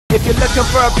If you're looking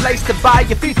for a place to buy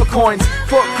your FIFA coins,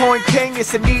 Foot Coin King,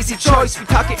 it's an easy choice. We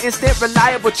talking instant,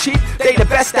 reliable, cheap, they the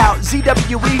best out.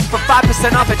 ZWE for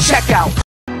 5% off at checkout.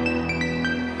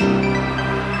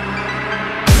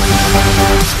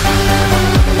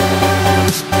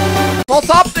 What's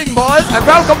happening, boys? And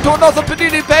welcome to another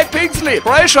Panini Pack Pingsley.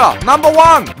 Pressure, number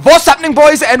 1. What's happening,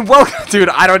 boys? And welcome. Dude,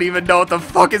 I don't even know what the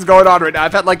fuck is going on right now.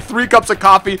 I've had like 3 cups of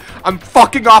coffee. I'm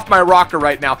fucking off my rocker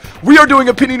right now. We are doing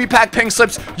a Panini Pack Pink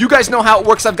Slips. You guys know how it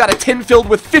works. I've got a tin filled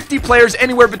with 50 players,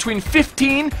 anywhere between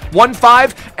 15,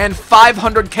 1.5, and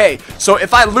 500K. So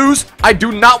if I lose, I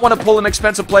do not want to pull an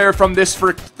expensive player from this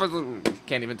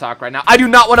can't even talk right now. I do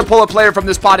not want to pull a player from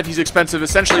this pot if he's expensive,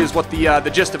 essentially is what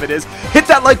the gist of it is. Hit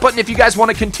that like button if you guys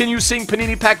want to continue seeing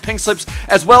Panini Pack Pink Slips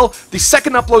as well. The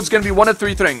second upload is going to be one of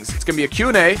 3 things. It's going to be a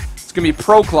Q&A, it's going to be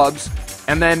pro clubs,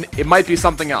 and then it might be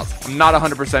something else. I'm not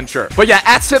 100% sure. But yeah,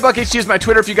 @SpitbuckHD is my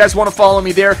Twitter if you guys want to follow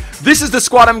me there. This is the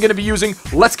squad I'm going to be using.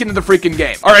 Let's get into the freaking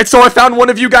game. Alright, so I found one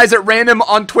of you guys at random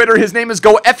on Twitter. His name is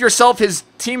Go F Yourself. His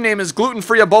team name is Gluten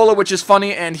Free Ebola, which is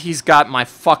funny, and he's got my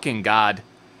fucking god.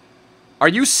 Are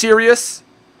you serious?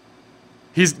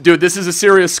 Dude, this is a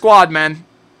serious squad, man.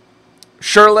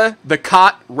 Shirley, the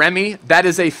Cot, Remy, that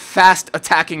is a fast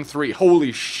attacking 3.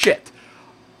 Holy shit.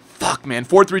 Fuck, man.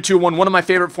 4-3-2-1, one of my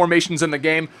favorite formations in the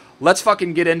game. Let's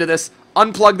fucking get into this.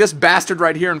 Unplug this bastard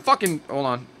right here and fucking... Hold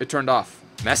on. It turned off.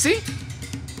 Messi?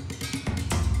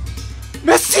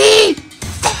 Messi!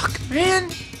 Fuck,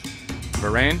 man.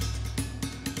 Varane.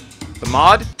 The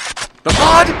mod. The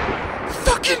mod!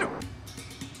 Fucking...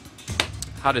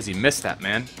 How does he miss that,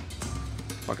 man?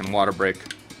 Fucking water break.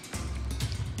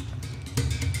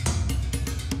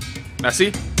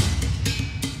 Messi?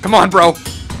 Come on, bro.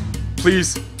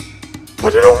 Please.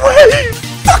 Put it away!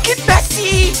 Fucking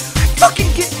Messi!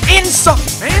 Fucking get in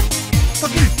something, man!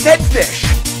 Fucking dead fish.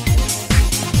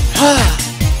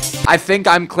 I think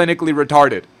I'm clinically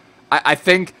retarded. I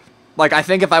think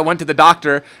if I went to the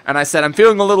doctor and I said, I'm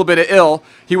feeling a little bit ill,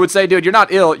 he would say, dude, you're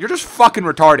not ill, you're just fucking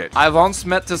retarded. I once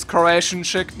met this Croatian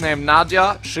chick named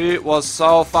Nadia. She was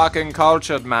so fucking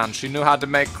cultured, man. She knew how to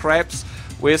make crepes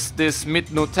with this mit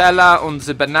Nutella and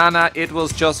the banana. It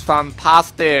was just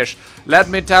fantastic. Let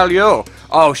me tell you.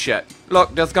 Oh, shit.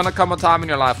 Look, there's gonna come a time in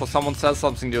your life where someone says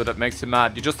something to you that makes you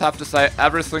mad. You just have to say,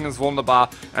 everything is wunderbar,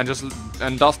 and just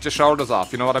dust your shoulders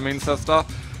off. You know what I mean, sister?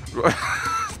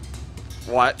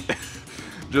 What?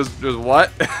 just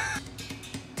what?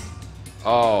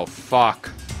 Oh,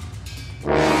 fuck.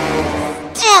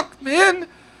 Fuck, man!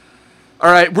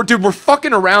 Alright, dude, we're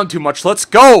fucking around too much. Let's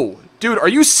go! Dude, are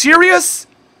you serious?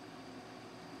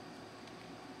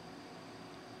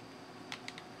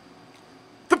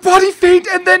 The body feint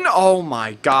and then... Oh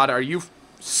my god, are you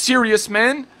serious,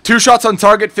 man? 2 shots on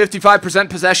target, 55%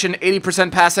 possession,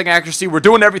 80% passing accuracy. We're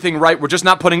doing everything right. We're just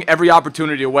not putting every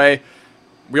opportunity away.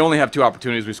 We only have 2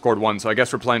 opportunities. We scored 1, so I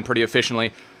guess we're playing pretty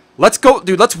efficiently. Let's go,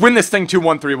 dude. Let's win this thing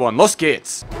 2-1, 3-1. Los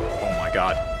geht's. Oh my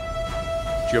god.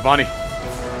 Giovanni.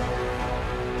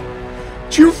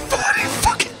 Giovanni,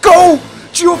 fucking go!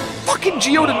 Fucking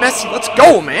Gio to Messi. Let's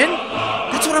go, man.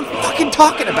 That's what I'm fucking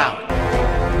talking about.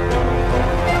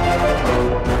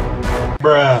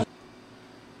 Bruh.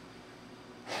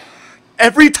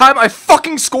 Every time I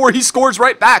fucking score, he scores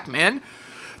right back, man.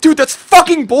 Dude, that's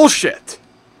fucking bullshit.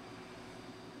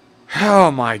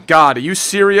 Oh my god, are you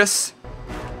serious?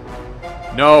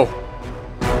 No.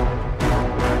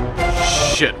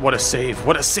 Shit, what a save.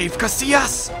 What a save,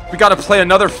 Casillas! We gotta play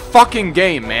another fucking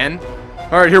game, man.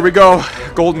 Alright, here we go.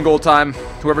 Golden goal time.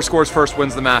 Whoever scores first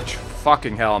wins the match.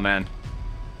 Fucking hell, man.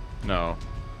 No.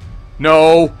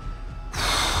 No!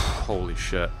 Holy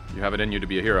shit. You have it in you to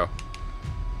be a hero.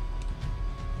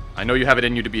 I know you have it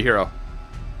in you to be a hero.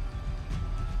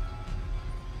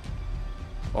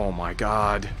 Oh my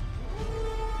god.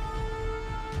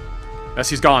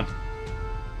 Messi's gone.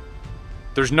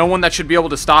 There's no one that should be able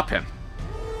to stop him.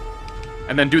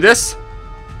 And then do this.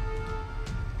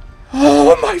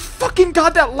 Oh my fucking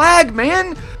god, that lag,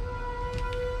 man!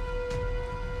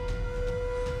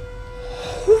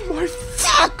 Oh my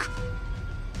fuck!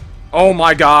 Oh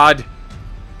my god.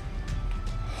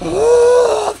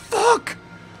 Oh fuck!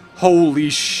 Holy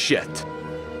shit.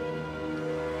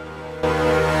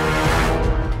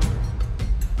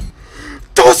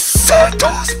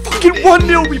 Dos fucking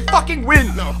 1-0, we fucking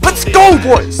win! Let's go,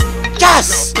 boys!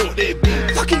 Yes!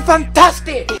 Fucking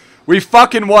fantastic! We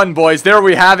fucking won, boys. There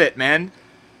we have it, man.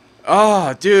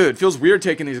 Oh, dude, feels weird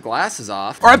taking these glasses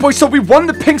off. All right, boys, so we won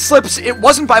the pink slips. It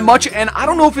wasn't by much, and I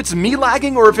don't know if it's me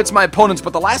lagging or if it's my opponents,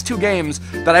 but the last 2 games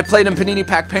that I played in Panini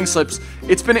Pack pink slips,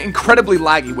 it's been incredibly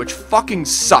laggy, which fucking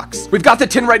sucks. We've got the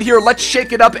tin right here. Let's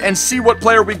shake it up and see what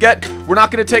player we get. We're not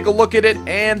going to take a look at it,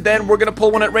 and then we're going to pull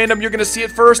one at random. You're going to see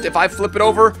it first if I flip it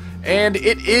over, and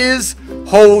it is,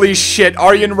 holy shit,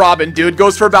 Arjen Robben, dude.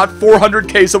 Goes for about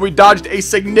 400k, so we dodged a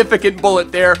significant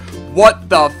bullet there. What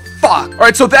the fuck?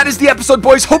 Alright, so that is the episode,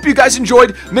 boys. Hope you guys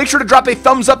enjoyed. Make sure to drop a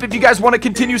thumbs up if you guys want to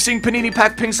continue seeing Panini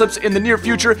Pack pink slips in the near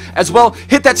future. As well,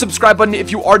 hit that subscribe button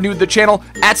if you are new to the channel.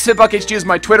 @SipBuckHD is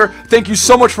my Twitter. Thank you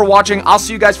so much for watching. I'll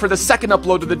see you guys for the second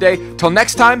upload of the day. Till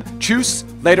next time, choose,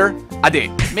 later, ade.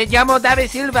 Me llamo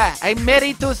David Silva. I'm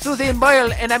married to Susan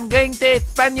Boyle, and I'm going to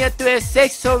España to a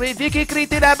sexo with Vicky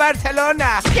Cristina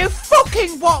Barcelona. You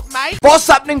fucking what, mate? What's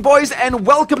happening, boys, and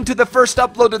welcome to the first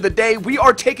upload of the day. We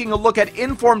are taking a look at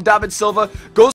informed David Silva. Goes